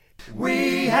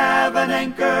We have an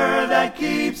anchor that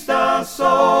keeps the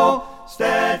soul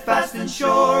steadfast and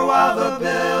sure while the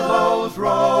billows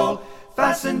roll.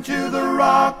 Fastened to the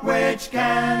rock which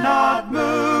cannot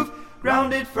move,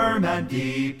 grounded firm and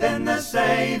deep in the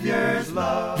Savior's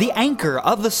love. The Anchor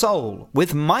of the Soul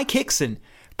with Mike Hickson,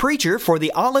 preacher for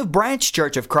the Olive Branch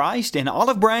Church of Christ in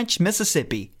Olive Branch,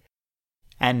 Mississippi.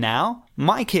 And now,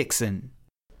 Mike Hickson.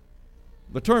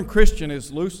 The term Christian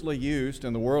is loosely used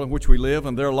in the world in which we live,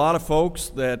 and there are a lot of folks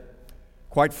that,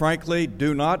 quite frankly,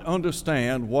 do not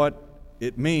understand what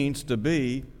it means to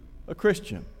be a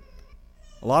Christian.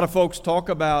 A lot of folks talk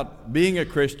about being a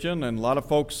Christian, and a lot of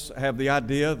folks have the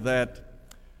idea that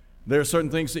there are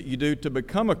certain things that you do to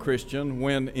become a Christian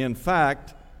when, in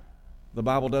fact, the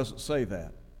Bible doesn't say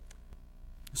that.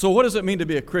 So what does it mean to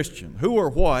be a Christian? Who or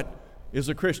what is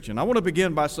a Christian? I want to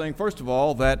begin by saying, first of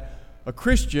all, that a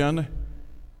Christian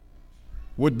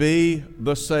would be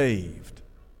the saved.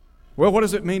 Well, what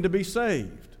does it mean to be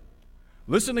saved?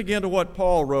 Listen again to what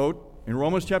Paul wrote in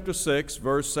Romans chapter 6,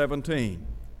 verse 17.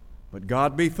 But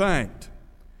God be thanked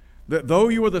that though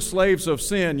you were the slaves of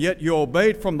sin, yet you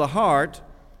obeyed from the heart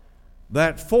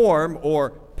that form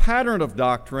or pattern of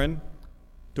doctrine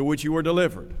to which you were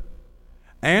delivered.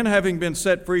 And having been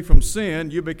set free from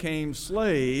sin, you became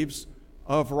slaves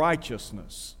of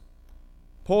righteousness.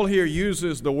 Paul here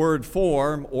uses the word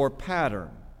form or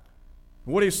pattern.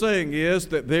 What he's saying is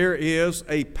that there is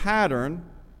a pattern,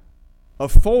 a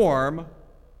form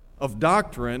of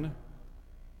doctrine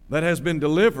that has been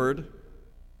delivered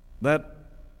that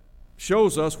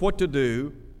shows us what to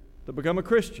do to become a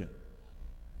Christian.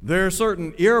 There are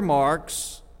certain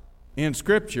earmarks in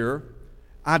Scripture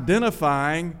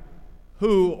identifying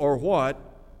who or what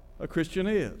a Christian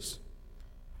is.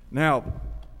 Now,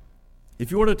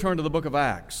 if you were to turn to the book of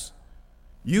Acts,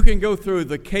 you can go through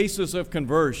the cases of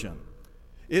conversion.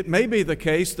 It may be the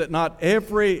case that not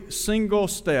every single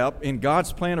step in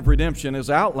God's plan of redemption is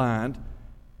outlined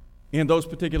in those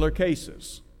particular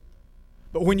cases.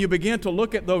 But when you begin to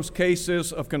look at those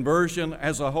cases of conversion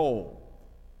as a whole,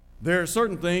 there are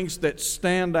certain things that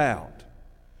stand out.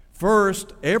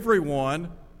 First,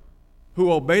 everyone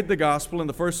who obeyed the gospel in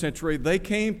the first century, they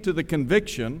came to the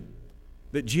conviction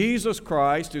that Jesus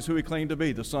Christ is who he claimed to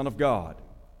be, the Son of God.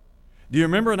 Do you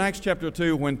remember in Acts chapter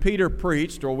 2 when Peter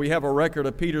preached, or we have a record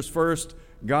of Peter's first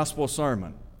gospel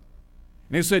sermon?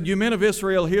 And he said, "You men of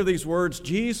Israel, hear these words,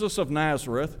 Jesus of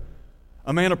Nazareth,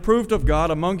 a man approved of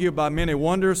God among you by many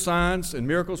wonders, signs, and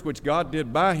miracles which God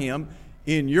did by him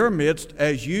in your midst,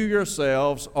 as you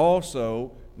yourselves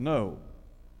also know."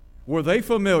 Were they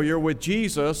familiar with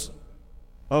Jesus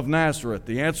of Nazareth?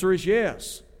 The answer is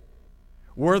yes.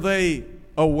 Were they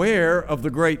aware of the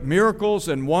great miracles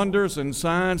and wonders and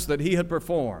signs that he had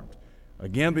performed?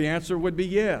 Again, the answer would be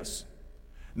yes.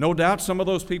 No doubt some of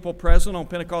those people present on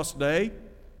Pentecost Day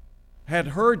had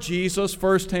heard Jesus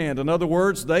firsthand. In other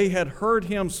words, they had heard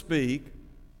him speak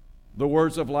the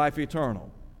words of life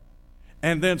eternal.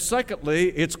 And then secondly,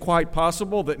 it's quite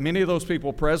possible that many of those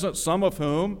people present, some of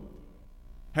whom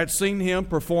had seen him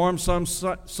perform some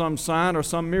sign or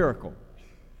some miracle.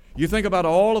 You think about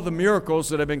all of the miracles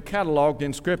that have been cataloged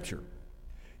in Scripture.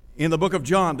 In the book of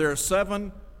John, there are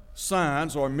 7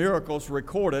 signs or miracles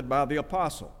recorded by the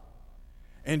apostle.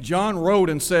 And John wrote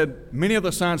and said, many of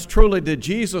the signs truly did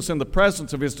Jesus in the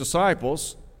presence of his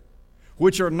disciples,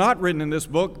 which are not written in this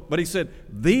book, but he said,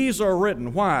 these are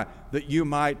written. Why? That you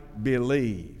might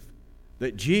believe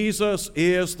that Jesus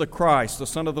is the Christ, the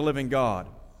Son of the living God,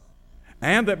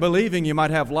 and that believing you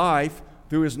might have life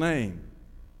through his name.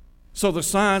 So the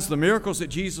signs, the miracles that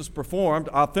Jesus performed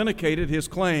authenticated his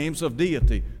claims of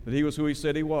deity, that he was who he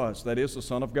said he was, that is, the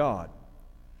Son of God.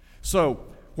 So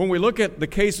when we look at the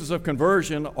cases of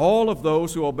conversion, all of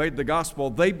those who obeyed the gospel,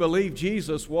 they believed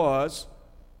Jesus was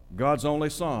God's only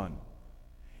Son.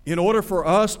 In order for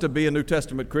us to be a New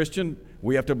Testament Christian,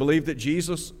 we have to believe that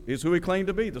Jesus is who he claimed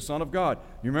to be, the Son of God.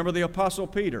 You remember the Apostle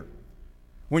Peter?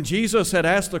 When Jesus had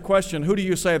asked the question, "Who do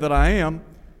you say that I am?"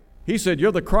 he said,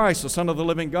 "You're the Christ, the Son of the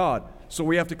living God." So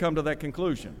we have to come to that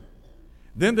conclusion.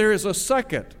 Then there is a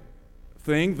second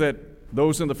thing that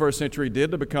those in the first century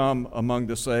did to become among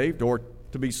the saved, or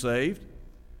to be saved,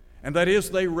 and that is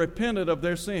they repented of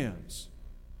their sins.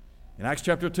 In Acts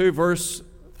chapter 2, verse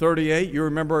 38, you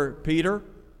remember Peter,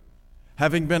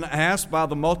 having been asked by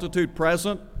the multitude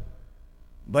present,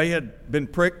 they had been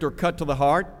pricked or cut to the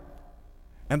heart,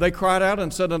 and they cried out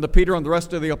and said unto Peter and the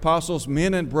rest of the apostles,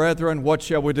 "Men and brethren, what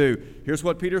shall we do?" Here's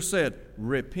what Peter said: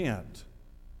 repent.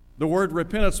 The word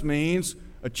repentance means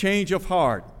a change of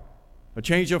heart. A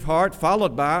change of heart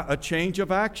followed by a change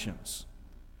of actions.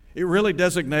 It really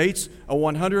designates a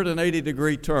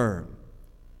 180-degree turn.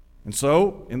 And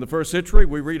so, in the first century,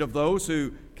 we read of those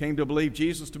who came to believe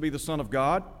Jesus to be the Son of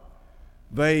God.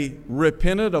 They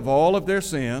repented of all of their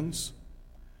sins,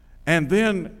 and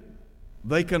then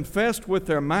they confessed with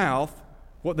their mouth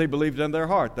what they believed in their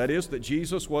heart. That is, that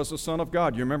Jesus was the Son of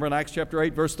God. You remember in Acts chapter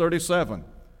 8, verse 37,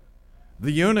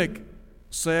 the eunuch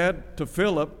said to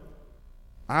Philip,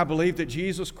 I believe that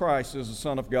Jesus Christ is the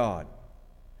Son of God.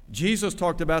 Jesus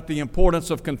talked about the importance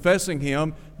of confessing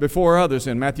Him before others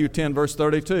in Matthew 10, verse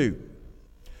 32.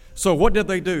 So what did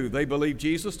they do? They believed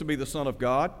Jesus to be the Son of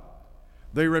God.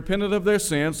 They repented of their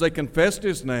sins. They confessed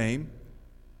His name.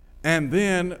 And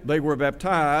then they were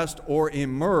baptized or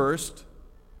immersed,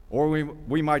 or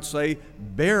we might say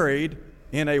buried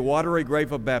in a watery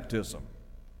grave of baptism.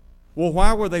 Well,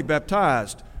 why were they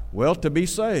baptized? Well, to be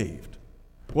saved.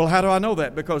 Well, how do I know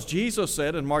that? Because Jesus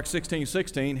said in Mark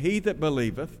 16:16, he that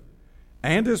believeth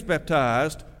and is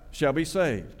baptized shall be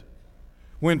saved.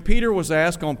 When Peter was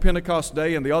asked on Pentecost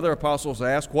Day and the other apostles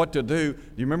asked what to do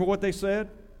you remember what they said?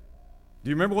 Do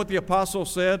you remember what the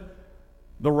apostles said?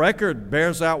 The record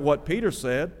bears out what Peter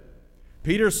said.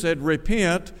 Peter said,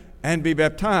 repent and be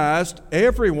baptized,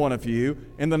 every one of you,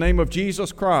 in the name of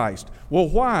Jesus Christ. Well,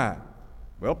 why?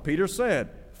 Well, Peter said,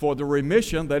 for the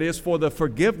remission, that is, for the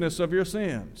forgiveness of your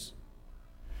sins.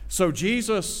 So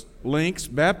Jesus links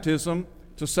baptism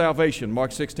to salvation, Mark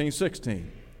 16:16.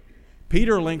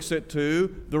 Peter links it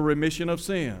to the remission of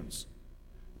sins.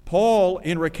 Paul,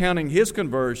 in recounting his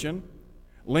conversion,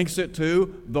 links it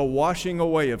to the washing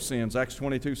away of sins, Acts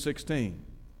 22:16.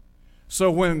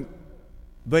 So when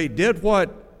they did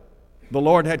what the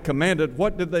Lord had commanded,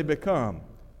 what did they become?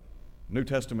 New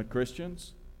Testament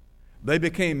Christians. They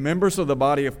became members of the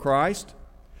body of Christ.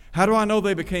 How do I know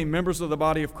they became members of the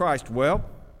body of Christ? Well,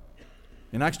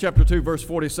 in Acts chapter 2, verse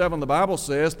 47, the Bible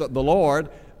says that the Lord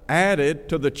added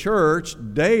to the church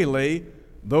daily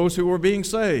those who were being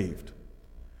saved.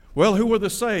 Well, who were the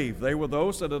saved? They were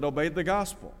those that had obeyed the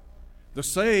gospel. The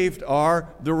saved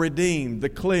are the redeemed, the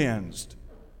cleansed,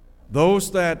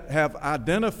 those that have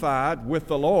identified with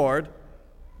the Lord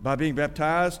by being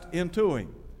baptized into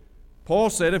Him. Paul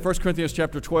said in 1 Corinthians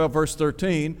chapter 12, verse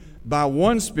 13, by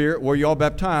one Spirit were you all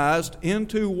baptized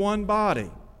into one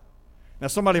body. Now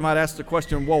somebody might ask the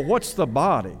question, well, what's the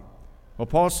body? Well,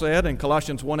 Paul said in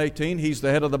Colossians 1:18, He's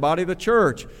the head of the body, the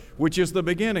church, which is the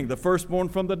beginning, the firstborn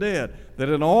from the dead, that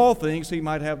in all things He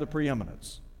might have the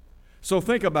preeminence. So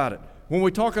think about it. When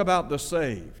we talk about the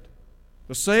saved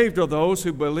are those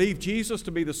who believe Jesus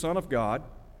to be the Son of God,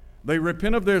 they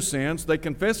repent of their sins, they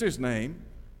confess His name,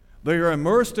 they are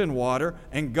immersed in water,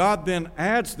 and God then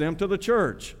adds them to the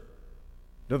church.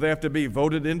 Do they have to be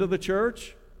voted into the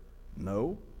church?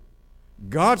 No.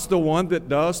 God's the one that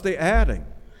does the adding.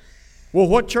 Well,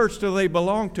 what church do they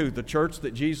belong to? The church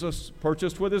that Jesus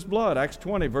purchased with His blood, Acts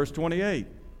 20, verse 28.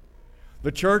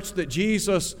 The church that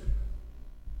Jesus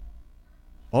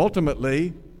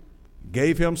ultimately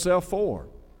gave Himself for.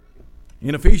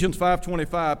 In Ephesians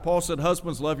 5:25, Paul said,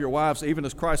 husbands, love your wives, even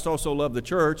as Christ also loved the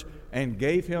church and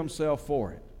gave Himself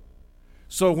for it.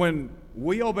 So when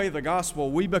we obey the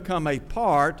gospel, we become a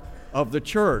part of the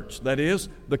church, that is,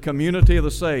 the community of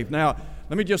the saved. Now,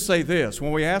 let me just say this.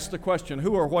 When we ask the question,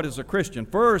 who or what is a Christian?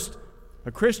 First,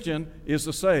 a Christian is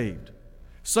the saved.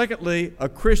 Secondly, a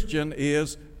Christian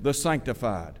is the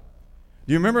sanctified.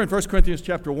 Do you remember in 1 Corinthians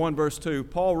chapter 1, verse 2,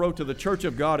 Paul wrote to the church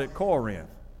of God at Corinth.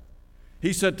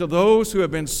 He said, to those who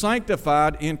have been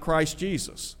sanctified in Christ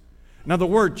Jesus. Now, the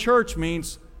word church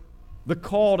means the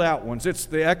called out ones. It's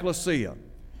the ecclesia.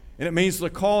 And it means the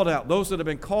called out, those that have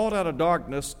been called out of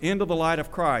darkness into the light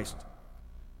of Christ.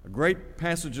 A great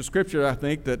passage of Scripture, I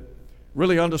think, that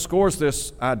really underscores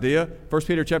this idea, 1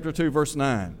 Peter chapter 2, verse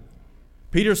 9.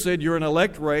 Peter said, you're an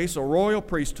elect race, a royal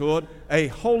priesthood, a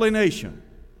holy nation.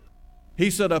 He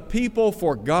said, a people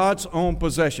for God's own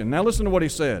possession. Now listen to what he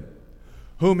said.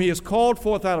 Whom He has called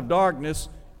forth out of darkness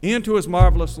into His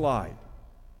marvelous light.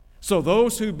 So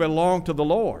those who belong to the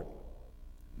Lord,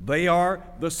 they are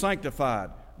the sanctified.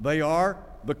 They are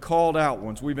the called out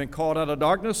ones. We've been called out of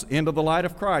darkness into the light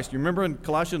of Christ. You remember in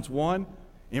Colossians 1,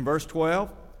 in verse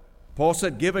 12, Paul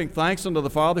said, giving thanks unto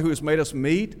the Father who has made us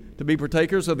meet to be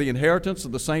partakers of the inheritance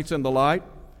of the saints in the light.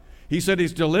 He said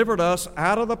He's delivered us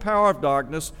out of the power of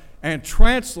darkness and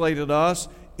translated us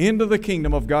into the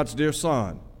kingdom of God's dear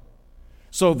Son.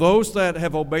 So those that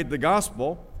have obeyed the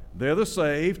gospel, they're the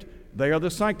saved, they are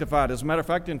the sanctified. As a matter of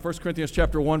fact, in 1 Corinthians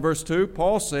chapter 1, verse 2,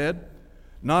 Paul said,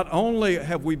 not only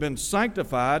have we been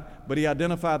sanctified, but he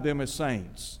identified them as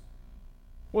saints.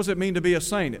 What does it mean to be a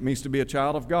saint? It means to be a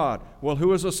child of God. Well,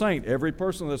 who is a saint? Every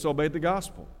person that's obeyed the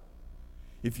gospel.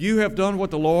 If you have done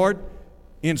what the Lord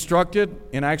instructed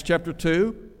in Acts chapter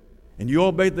 2, and you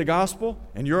obeyed the gospel,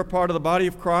 and you're a part of the body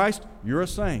of Christ, you're a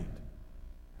saint.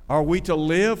 Are we to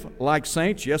live like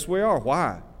saints? Yes, we are.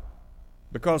 Why?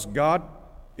 Because God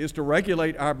is to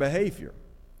regulate our behavior.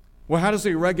 Well, how does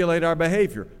He regulate our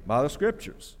behavior? By the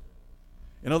Scriptures.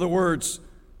 In other words,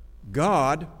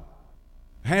 God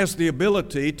has the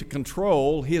ability to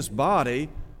control His body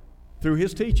through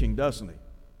His teaching, doesn't He?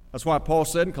 That's why Paul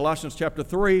said in Colossians chapter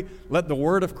 3, let the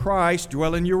word of Christ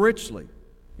dwell in you richly,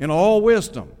 in all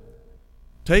wisdom.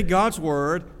 Take God's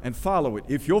word and follow it.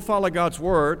 If you'll follow God's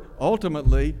word,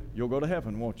 ultimately, you'll go to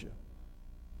heaven, won't you?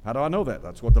 How do I know that?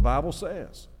 That's what the Bible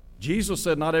says. Jesus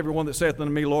said, not everyone that saith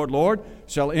unto me, Lord, Lord,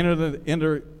 shall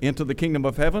enter into the kingdom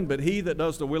of heaven, but he that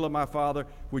does the will of my Father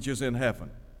which is in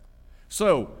heaven.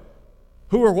 So,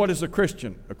 who or what is a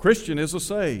Christian? A Christian is a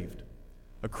saved.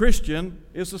 A Christian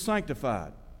is a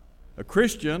sanctified. A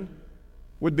Christian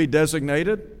would be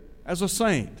designated as a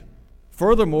saint.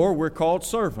 Furthermore, we're called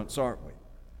servants, aren't we?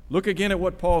 Look again at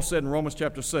what Paul said in Romans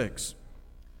chapter 6.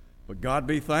 But God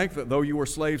be thanked that though you were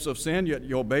slaves of sin, yet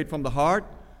you obeyed from the heart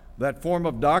that form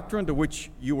of doctrine to which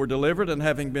you were delivered, and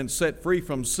having been set free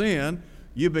from sin,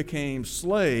 you became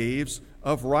slaves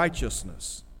of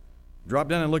righteousness. Drop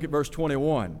down and look at verse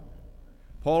 21.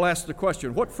 Paul asked the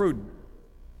question, what fruit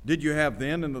did you have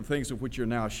then in the things of which you're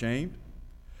now ashamed?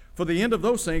 For the end of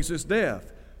those things is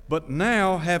death. But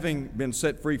now, having been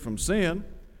set free from sin,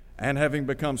 and having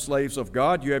become slaves of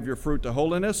God, you have your fruit to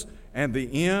holiness, and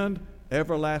the end,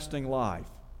 everlasting life.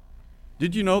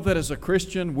 Did you know that as a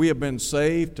Christian, we have been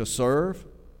saved to serve?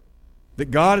 That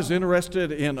God is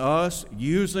interested in us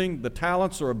using the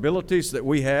talents or abilities that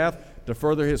we have to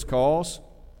further His cause?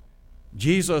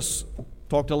 Jesus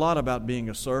talked a lot about being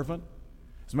a servant.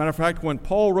 As a matter of fact, when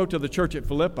Paul wrote to the church at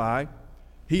Philippi,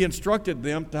 he instructed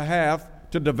them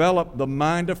to develop the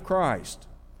mind of Christ.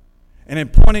 And in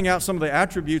pointing out some of the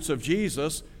attributes of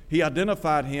Jesus, he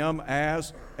identified him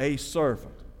as a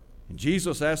servant. And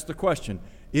Jesus asked the question,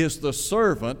 is the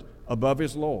servant above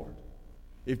his Lord?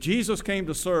 If Jesus came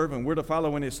to serve and we're to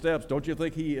follow in his steps, don't you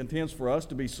think he intends for us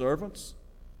to be servants?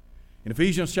 In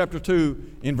Ephesians chapter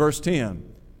 2, in verse 10,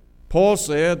 Paul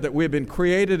said that we have been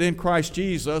created in Christ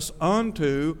Jesus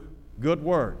unto good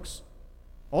works.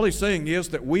 All he's saying is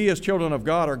that we as children of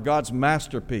God are God's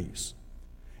masterpiece.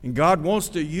 And God wants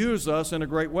to use us in a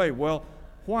great way. Well,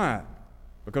 why?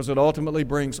 Because it ultimately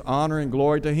brings honor and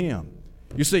glory to Him.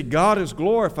 You see, God is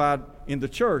glorified in the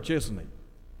church, isn't He?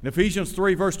 In Ephesians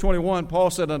 3, verse 21, Paul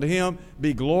said unto Him,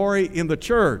 be glory in the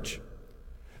church.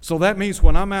 So that means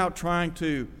when I'm out trying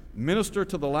to minister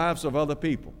to the lives of other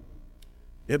people,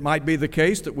 it might be the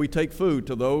case that we take food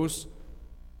to those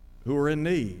who are in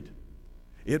need.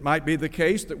 It might be the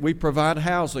case that we provide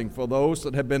housing for those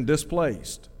that have been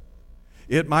displaced.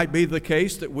 It might be the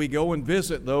case that we go and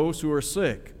visit those who are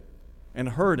sick and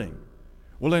hurting.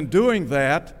 Well, in doing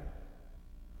that,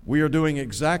 we are doing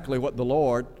exactly what the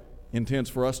Lord intends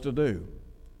for us to do.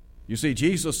 You see,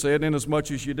 Jesus said,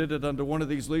 inasmuch as you did it unto one of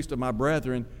these least of my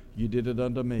brethren, you did it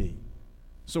unto me.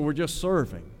 So we're just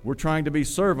serving. We're trying to be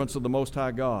servants of the Most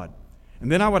High God. And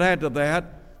then I would add to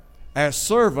that, as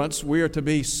servants, we are to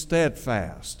be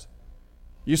steadfast.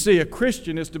 You see, a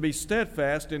Christian is to be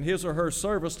steadfast in his or her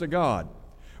service to God.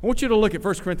 I want you to look at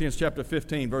 1 Corinthians chapter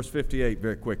 15, verse 58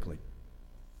 very quickly.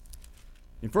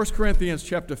 In 1 Corinthians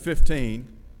chapter 15,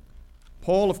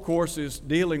 Paul, of course, is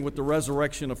dealing with the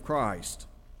resurrection of Christ.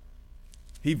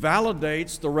 He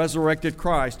validates the resurrected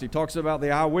Christ. He talks about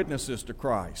the eyewitnesses to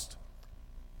Christ.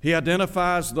 He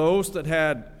identifies those that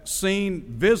had seen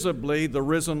visibly the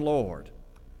risen Lord.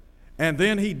 And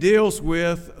then he deals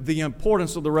with the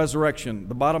importance of the resurrection.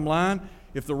 The bottom line,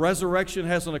 if the resurrection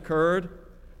hasn't occurred,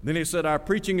 then he said, our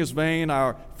preaching is vain,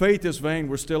 our faith is vain,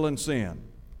 we're still in sin.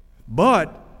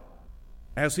 But,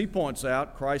 as he points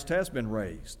out, Christ has been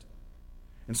raised.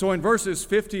 And so in verses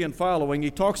 50 and following,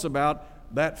 he talks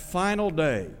about that final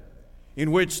day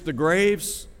in which the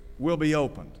graves will be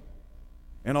opened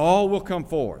and all will come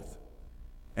forth.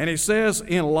 And he says,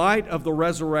 in light of the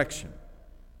resurrection,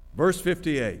 verse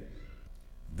 58,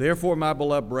 therefore, my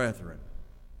beloved brethren,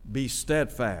 be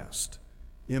steadfast,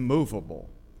 immovable,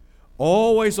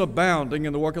 always abounding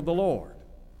in the work of the Lord.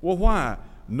 Well, why?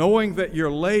 Knowing that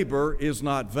your labor is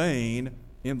not vain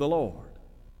in the Lord.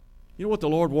 You know what the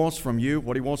Lord wants from you,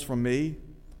 what He wants from me,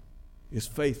 is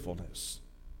faithfulness.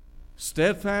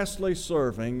 Steadfastly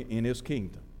serving in His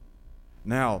kingdom.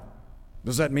 Now,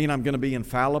 does that mean I'm going to be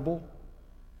infallible?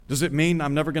 Does it mean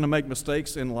I'm never going to make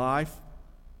mistakes in life?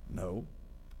 No.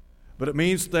 But it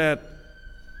means that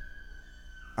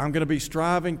I'm going to be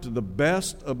striving to the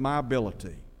best of my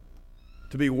ability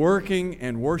to be working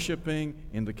and worshiping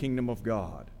in the kingdom of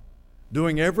God,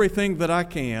 doing everything that I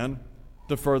can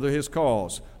to further his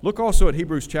cause. Look also at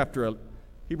Hebrews chapter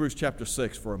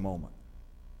 6 for a moment.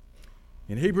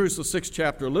 In Hebrews, the 6th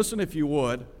chapter, listen, if you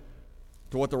would,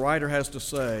 to what the writer has to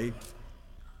say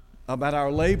about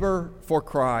our labor for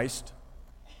Christ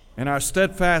and our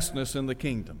steadfastness in the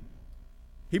kingdom.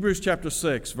 Hebrews chapter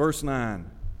 6, verse 9.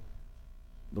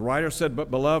 The writer said, "But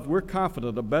beloved, we're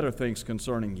confident of better things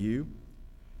concerning you.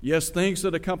 Yes, things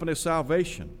that accompany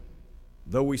salvation,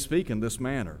 though we speak in this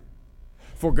manner.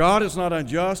 For God is not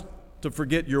unjust to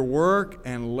forget your work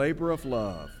and labor of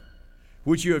love,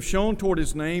 which you have shown toward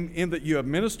his name, in that you have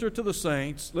ministered to the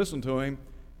saints," listen to him,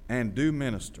 "and do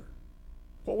minister."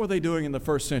 What were they doing in the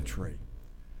first century?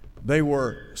 They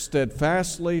were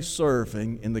steadfastly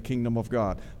serving in the kingdom of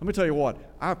God. Let me tell you what,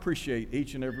 I appreciate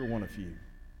each and every one of you,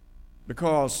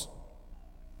 because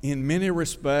in many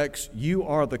respects, you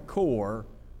are the core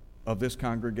of this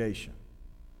congregation.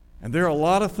 And there are a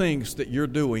lot of things that you're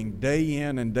doing day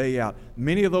in and day out.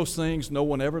 Many of those things no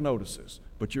one ever notices,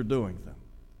 but you're doing them.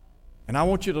 And I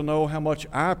want you to know how much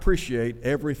I appreciate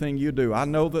everything you do. I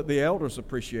know that the elders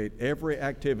appreciate every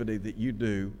activity that you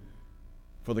do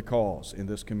for the cause in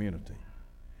this community.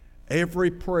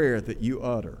 Every prayer that you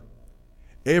utter,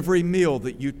 every meal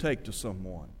that you take to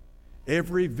someone,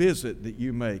 every visit that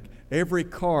you make, every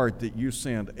card that you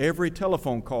send, every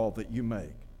telephone call that you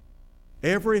make,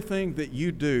 everything that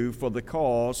you do for the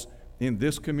cause in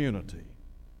this community,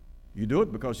 you do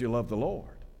it because you love the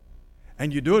Lord.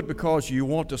 And you do it because you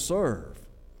want to serve.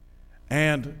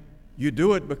 And you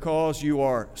do it because you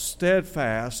are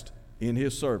steadfast in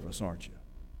his service, aren't you?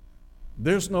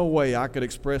 There's no way I could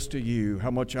express to you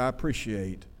how much I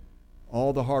appreciate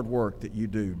all the hard work that you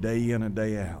do day in and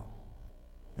day out.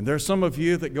 And there's some of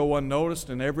you that go unnoticed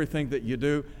in everything that you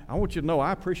do. I want you to know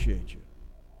I appreciate you.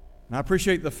 And I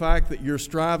appreciate the fact that you're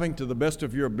striving to the best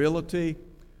of your ability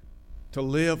to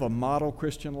live a model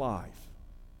Christian life.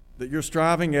 That you're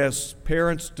striving as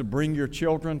parents to bring your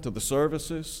children to the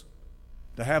services,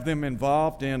 to have them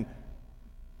involved in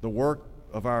the work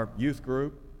of our youth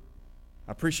group.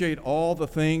 I appreciate all the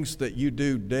things that you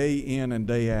do day in and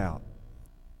day out.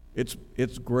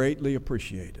 It's greatly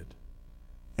appreciated.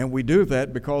 And we do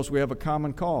that because we have a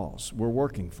common cause we're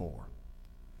working for.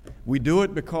 We do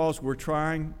it because we're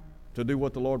trying to do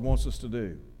what the Lord wants us to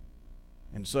do.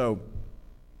 And so,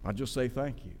 I just say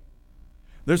thank you.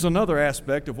 There's another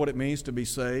aspect of what it means to be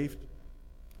saved.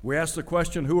 We ask the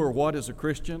question, who or what is a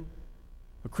Christian?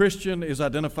 A Christian is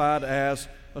identified as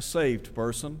a saved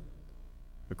person.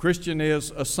 A Christian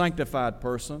is a sanctified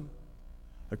person.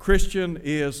 A Christian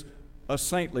is a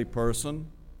saintly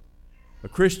person. A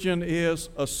Christian is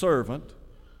a servant.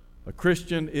 A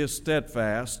Christian is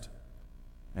steadfast.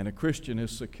 And a Christian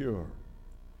is secure.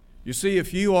 You see,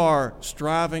 if you are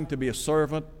striving to be a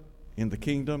servant in the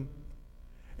kingdom,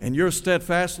 and you're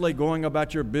steadfastly going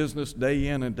about your business day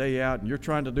in and day out, and you're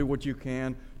trying to do what you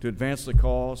can to advance the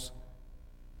cause,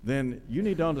 then you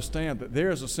need to understand that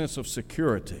there is a sense of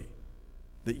security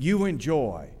that you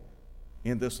enjoy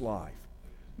in this life.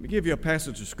 Let me give you a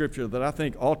passage of Scripture that I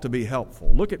think ought to be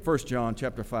helpful. Look at 1 John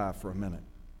chapter 5 for a minute.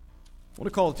 I want to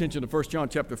call attention to 1 John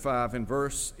chapter 5 in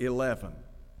verse 11.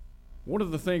 One of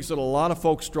the things that a lot of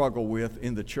folks struggle with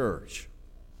in the church,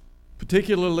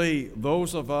 particularly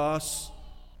those of us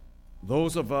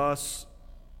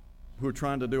who are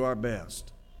trying to do our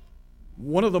best.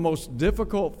 One of the most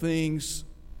difficult things,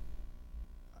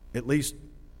 at least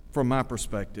from my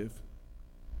perspective,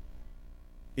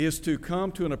 is to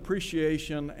come to an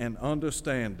appreciation and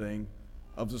understanding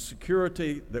of the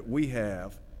security that we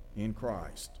have in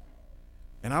Christ.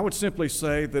 And I would simply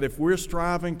say that if we're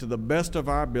striving to the best of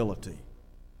our ability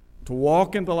to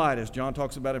walk in the light, as John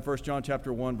talks about in 1 John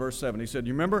chapter 1, verse 7, he said,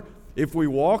 you remember, if we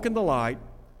walk in the light,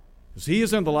 as he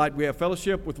is in the light, we have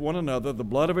fellowship with one another. The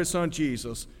blood of his Son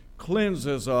Jesus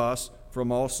cleanses us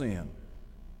from all sin.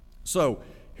 So,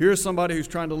 here's somebody who's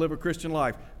trying to live a Christian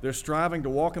life. They're striving to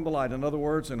walk in the light, in other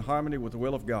words, in harmony with the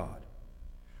will of God.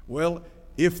 Well,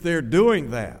 if they're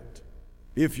doing that,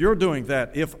 if you're doing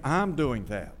that, if I'm doing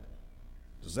that,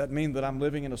 does that mean that I'm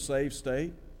living in a saved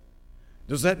state?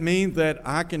 Does that mean that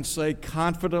I can say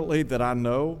confidently that I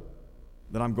know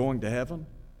that I'm going to heaven?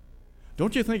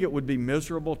 Don't you think it would be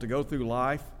miserable to go through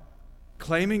life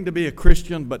claiming to be a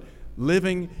Christian but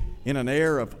living in an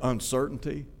air of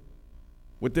uncertainty?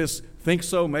 With this think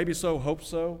so, maybe so, hope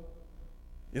so?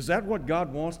 Is that what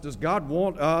God wants? Does God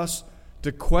want us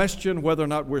to question whether or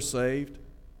not we're saved?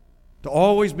 To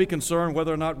always be concerned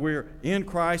whether or not we're in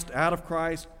Christ, out of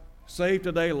Christ, saved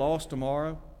today, lost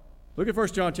tomorrow? Look at 1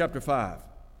 John chapter 5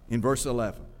 in verse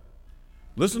 11.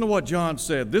 Listen to what John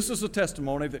said. This is a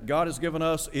testimony that God has given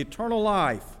us eternal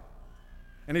life,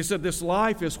 And he said this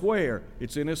life is where?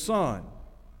 It's in his Son.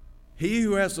 He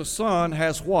who has the Son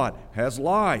has what? Has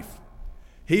life.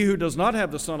 He who does not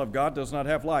have the Son of God does not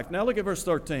have life. Now look at verse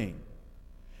 13.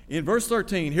 In verse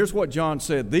 13, here's what John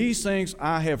said. These things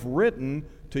I have written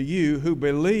to you who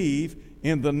believe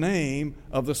in the name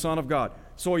of the Son of God.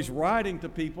 So he's writing to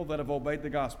people that have obeyed the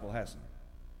gospel, hasn't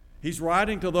he? He's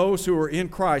writing to those who are in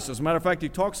Christ. As a matter of fact, he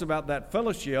talks about that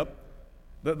fellowship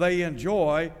that they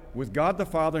enjoy with God the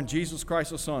Father and Jesus Christ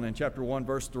the Son in chapter 1,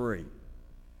 verse 3.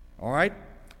 All right?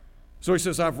 So he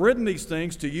says, I've written these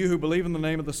things to you who believe in the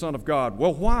name of the Son of God.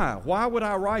 Well, why? Why would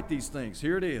I write these things?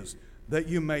 Here it is. That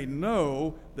you may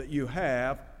know that you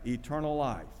have eternal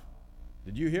life.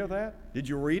 Did you hear that? Did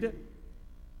you read it?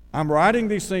 I'm writing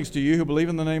these things to you who believe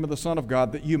in the name of the Son of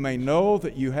God, that you may know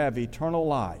that you have eternal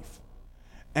life,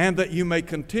 and that you may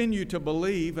continue to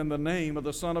believe in the name of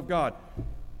the Son of God.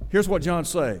 Here's what John's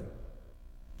saying.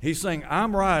 He's saying,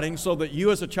 I'm writing so that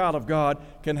you as a child of God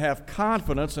can have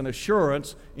confidence and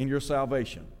assurance in your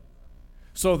salvation,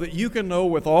 so that you can know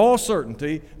with all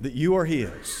certainty that you are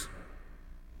His,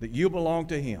 that you belong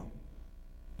to Him,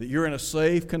 that you're in a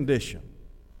saved condition.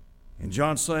 And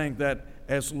John's saying that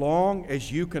as long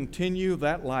as you continue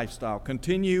that lifestyle,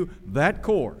 continue that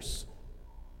course,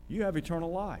 you have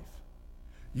eternal life.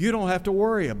 You don't have to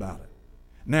worry about it.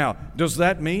 Now, does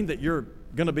that mean that you're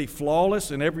going to be flawless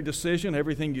in every decision,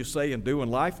 everything you say and do in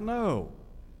life? No.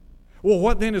 Well,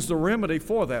 what then is the remedy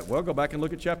for that? Well, go back and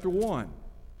look at chapter 1.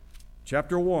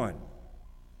 Chapter 1.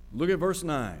 Look at verse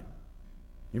 9.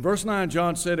 In verse 9,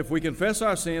 John said, if we confess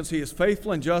our sins, He is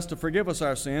faithful and just to forgive us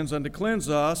our sins and to cleanse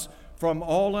us from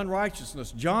all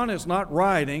unrighteousness. John is not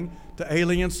writing to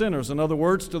alien sinners. In other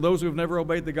words, to those who have never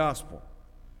obeyed the gospel.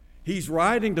 He's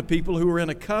writing to people who are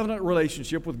in a covenant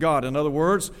relationship with God. In other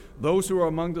words, those who are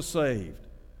among the saved,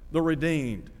 the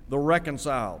redeemed, the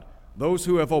reconciled, those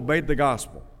who have obeyed the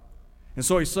gospel. And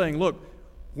so he's saying, look,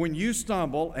 when you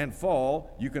stumble and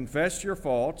fall, you confess your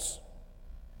faults,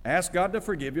 ask God to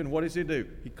forgive you, and what does He do?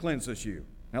 He cleanses you.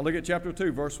 Now look at chapter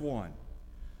 2, verse 1.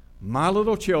 My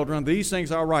little children, these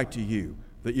things I write to you,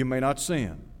 that you may not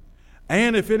sin.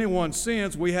 And if anyone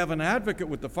sins, we have an advocate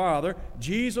with the Father,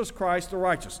 Jesus Christ the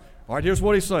righteous. All right, here's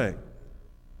what he's saying.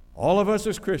 All of us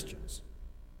as Christians,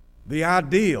 the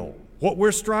ideal, what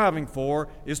we're striving for,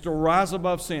 is to rise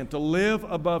above sin, to live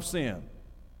above sin.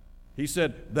 He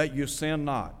said, that you sin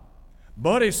not.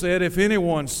 But he said, if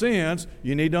anyone sins,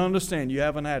 you need to understand you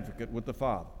have an advocate with the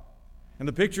Father. And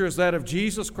the picture is that of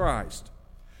Jesus Christ.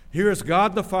 Here is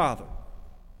God the Father,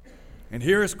 and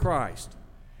here is Christ.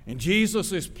 And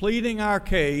Jesus is pleading our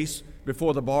case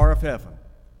before the bar of heaven.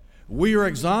 We are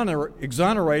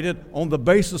exonerated on the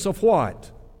basis of what?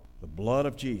 The blood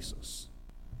of Jesus.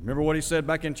 Remember what He said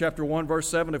back in chapter 1, verse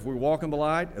 7, if we walk in the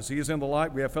light, as He is in the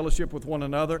light, we have fellowship with one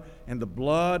another, and the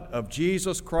blood of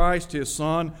Jesus Christ, His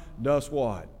Son, does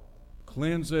what?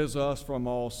 Cleanses us from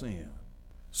all sin.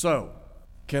 So,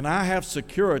 can I have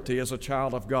security as a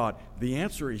child of God? The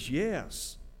answer is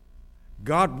yes.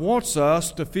 God wants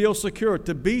us to feel secure,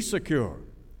 to be secure.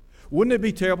 Wouldn't it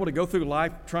be terrible to go through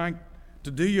life trying to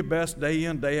do your best day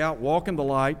in, day out, walk in the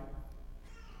light,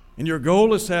 and your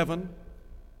goal is heaven,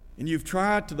 and you've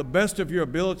tried to the best of your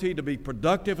ability to be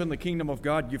productive in the kingdom of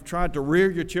God. You've tried to rear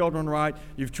your children right.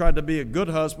 You've tried to be a good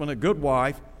husband, a good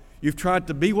wife. You've tried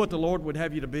to be what the Lord would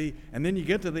have you to be, and then you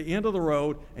get to the end of the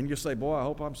road, and you say, boy, I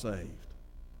hope I'm saved.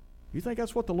 You think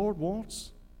that's what the Lord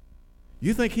wants?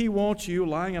 You think He wants you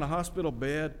lying in a hospital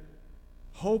bed,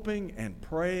 hoping and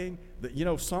praying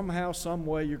that, somehow, some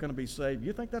way you're going to be saved?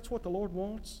 You think that's what the Lord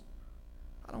wants?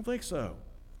 I don't think so.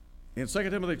 In 2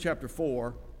 Timothy chapter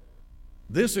 4,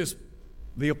 this is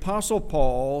the Apostle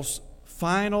Paul's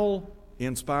final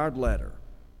inspired letter.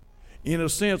 In a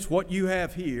sense, what you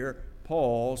have here,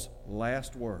 Paul's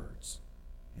last words.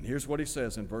 And here's what he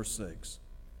says in verse 6.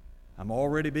 I'm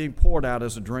already being poured out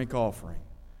as a drink offering,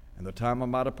 and the time of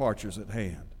my departure is at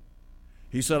hand.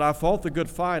 He said, I fought the good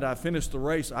fight, I finished the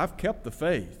race, I've kept the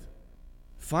faith.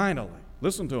 Finally,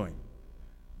 listen to him,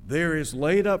 there is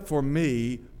laid up for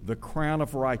me the crown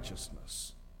of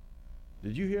righteousness.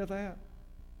 Did you hear that?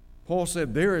 Paul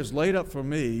said, there is laid up for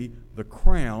me the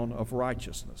crown of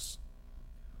righteousness,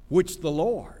 which the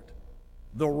Lord,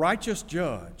 the righteous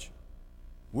judge,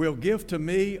 will give to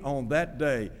me on that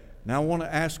day. Now I want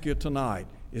to ask you tonight,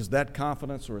 is that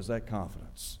confidence or is that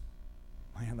confidence?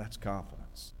 Man, that's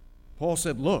confidence. Paul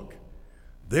said, look,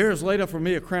 there is laid up for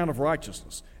me a crown of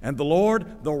righteousness. And the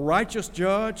Lord, the righteous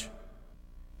judge,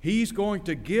 He's going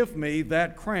to give me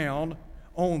that crown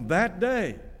on that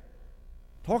day.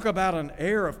 Talk about an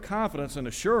air of confidence and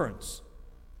assurance.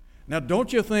 Now,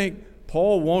 don't you think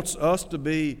Paul wants us to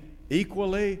be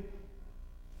equally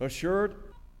assured?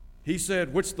 He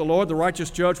said, which the Lord, the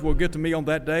righteous judge, will give to me on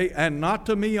that day, and not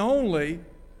to me only,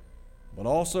 but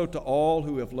also to all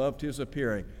who have loved his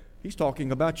appearing. He's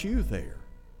talking about you there.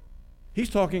 He's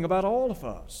talking about all of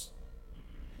us.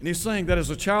 And he's saying that as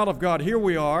a child of God, here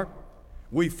we are.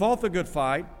 We fought the good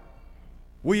fight.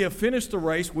 We have finished the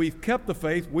race. We've kept the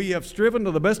faith. We have striven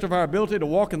to the best of our ability to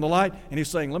walk in the light. And he's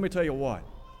saying, let me tell you what.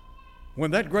 When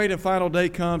that great and final day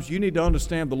comes, you need to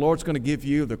understand the Lord's going to give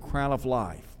you the crown of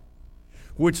life,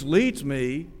 which leads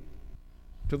me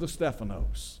to the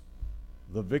Stephanos,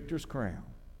 the victor's crown.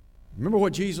 Remember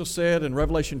what Jesus said in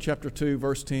Revelation chapter 2,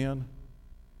 verse 10?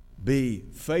 Be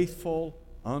faithful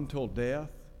until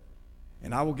death,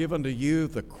 and I will give unto you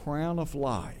the crown of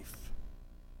life.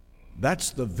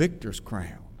 That's the victor's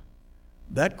crown.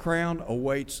 That crown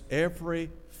awaits every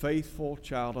faithful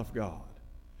child of God.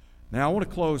 Now, I want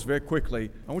to close very quickly.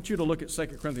 I want you to look at 2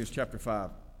 Corinthians chapter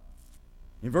 5.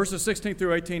 In verses 16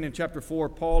 through 18 in chapter 4,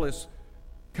 Paul is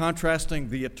contrasting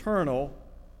the eternal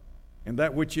and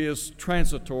that which is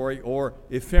transitory or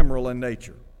ephemeral in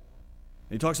nature.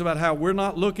 He talks about how we're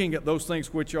not looking at those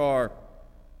things which are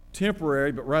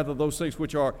temporary, but rather those things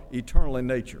which are eternal in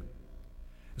nature.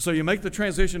 So you make the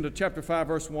transition to chapter 5,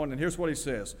 verse 1, and here's what he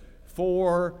says.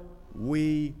 For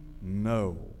we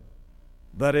know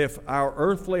that if our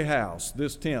earthly house,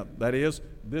 this tent, that is,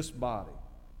 this body,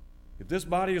 if this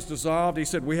body is dissolved, he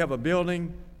said, we have a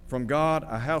building from God,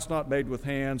 a house not made with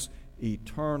hands,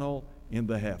 eternal in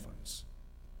the heavens.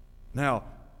 Now,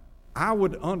 I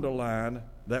would underline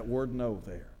that word know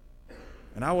there.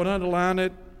 And I would underline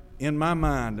it in my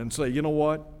mind and say, you know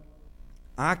what?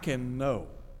 I can know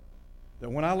that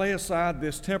when I lay aside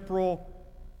this temporal,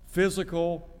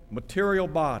 physical, material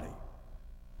body,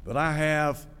 that I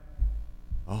have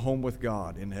a home with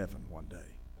God in heaven one day.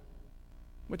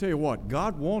 Let me tell you what,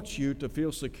 God wants you to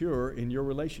feel secure in your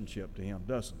relationship to Him,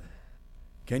 doesn't He?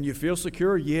 Can you feel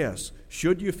secure? Yes.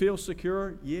 Should you feel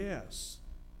secure? Yes.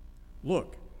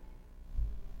 Look,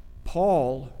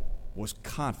 Paul was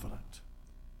confident.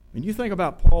 And you think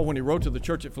about Paul when he wrote to the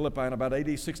church at Philippi in about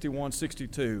AD 61,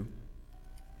 62.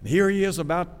 And here he is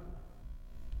about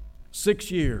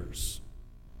 6 years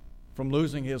from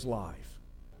losing his life.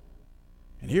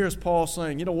 And here's Paul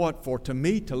saying, you know what, for to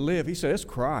me to live, he said, it's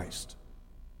Christ.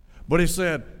 But he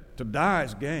said, to die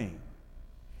is gain.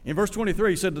 In verse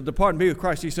 23, he said, to depart and be with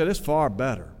Christ, he said, it's far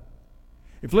better.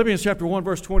 In Philippians chapter 1,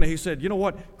 verse 20, he said, you know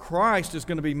what, Christ is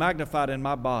going to be magnified in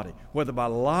my body, whether by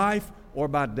life or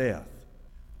by death.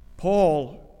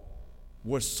 Paul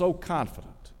was so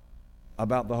confident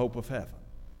about the hope of heaven.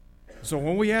 So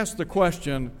when we ask the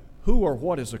question, who or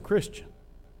what is a Christian?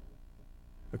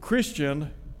 A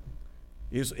Christian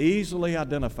is easily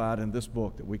identified in this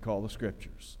book that we call the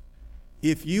Scriptures.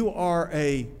 If you are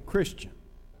a Christian,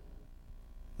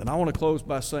 then I want to close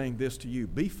by saying this to you.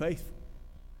 Be faithful.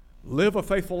 Live a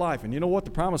faithful life. And you know what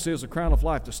the promise is, the crown of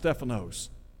life to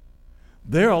Stephanos.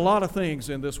 There are a lot of things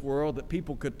in this world that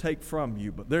people could take from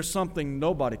you, but there's something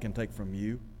nobody can take from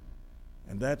you,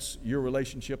 and that's your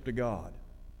relationship to God,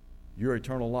 your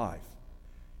eternal life.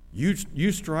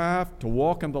 You strive to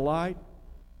walk in the light,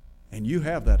 and you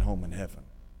have that home in heaven.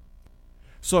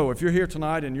 So if you're here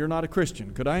tonight and you're not a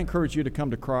Christian, could I encourage you to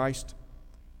come to Christ?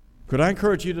 Could I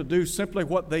encourage you to do simply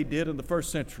what they did in the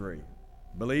first century?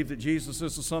 Believe that Jesus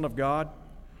is the Son of God,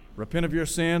 repent of your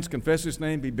sins, confess His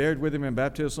name, be buried with Him in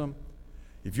baptism.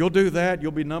 If you'll do that,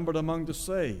 you'll be numbered among the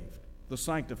saved, the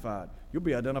sanctified. You'll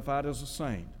be identified as a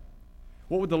saint.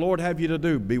 What would the Lord have you to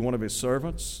do? Be one of His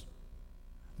servants?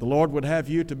 The Lord would have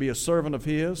you to be a servant of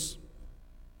His,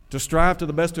 to strive to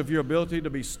the best of your ability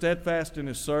to be steadfast in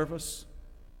His service,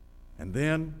 and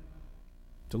then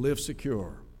to live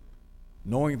secure,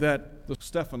 knowing that the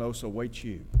Stephanos awaits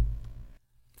you.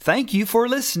 Thank you for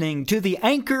listening to The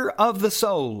Anchor of the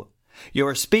Soul.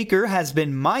 Your speaker has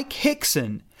been Mike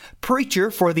Hickson,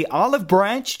 preacher for the Olive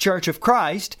Branch Church of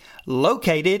Christ,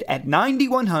 located at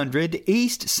 9100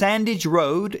 East Sandage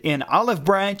Road in Olive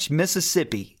Branch,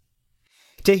 Mississippi.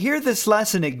 To hear this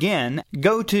lesson again,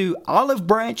 go to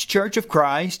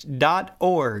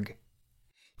olivebranchchurchofchrist.org.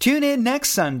 Tune in next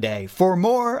Sunday for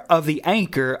more of The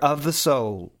Anchor of the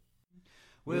Soul.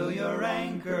 Will your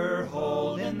anchor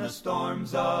hold in the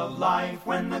storms of life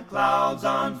when the clouds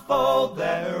unfold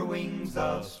their wings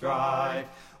of strife?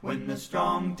 When the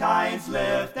strong tides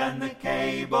lift and the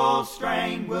cables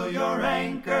strain, will your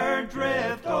anchor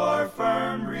drift or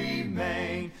firm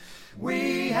remain?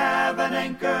 We have an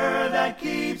anchor that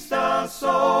keeps the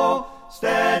soul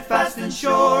steadfast and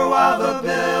sure while the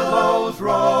billows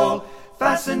roll.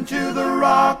 Fastened to the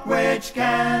rock which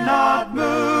cannot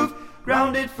move,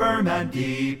 grounded firm and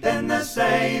deep in the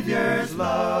Savior's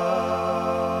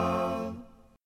love.